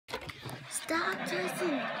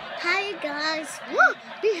Jason, hi guys. Woo!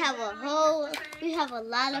 We have a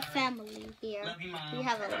lot of family here. We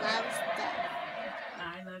have a lot of stuff.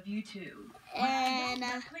 I love you too. And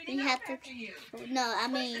we have to. No, I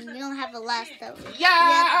mean we don't have a lot of stuff.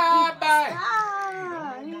 Yeah, bye.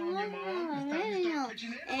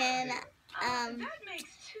 And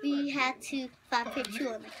we had to. If I put you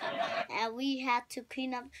on the camera, and we had to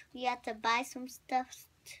clean up. We had to buy some stuff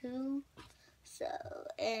too. So,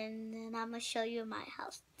 and then I'm gonna show you my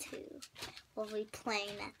house too. We'll be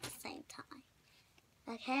playing at the same time.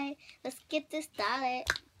 Okay, let's get this started.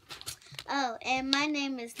 Oh, and my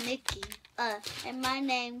name is Nikki. And my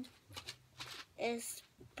name is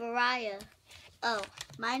Barbie. Oh,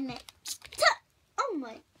 my name. Oh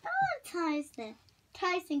my God, Tyson.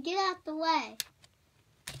 Tyson, get out the way.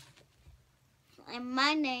 And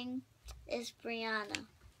my name is Brianna.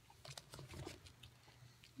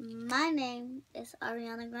 My name is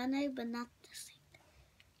Ariana Grande, but not the singer.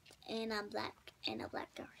 And I'm black, and a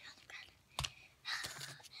black Ariana Grande.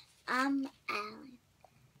 I'm Alan,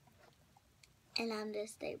 and I'm the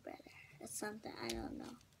state brother. That's something I don't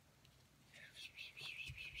know.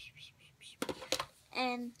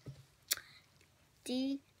 And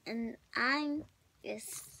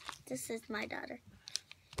this is my daughter,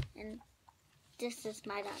 and this is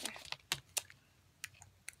my daughter.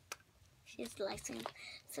 She's licensed.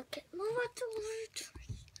 So okay, move on to.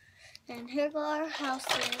 And here go our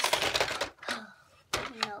houses. Oh,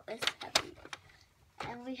 no, it's heavy.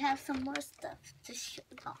 And we have some more stuff to show.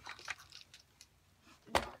 Oh.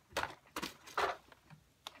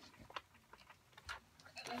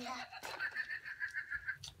 Yeah.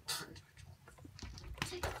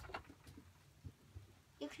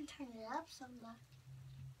 You can turn it up some.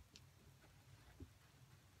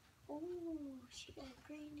 Oh, she got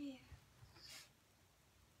green hair.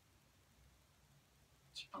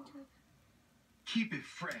 Keep it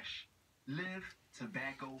fresh. Live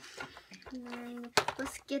tobacco free.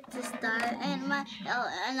 Let's get this started. And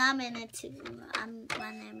I'm in it too.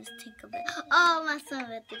 My name is Tinkerbell. Oh, my son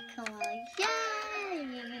with the come on.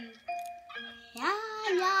 Yay!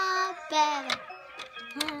 Yeah, better.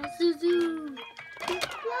 Zuzu. Yeah.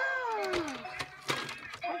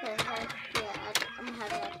 Okay, yeah, I'm gonna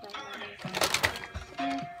have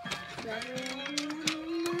that.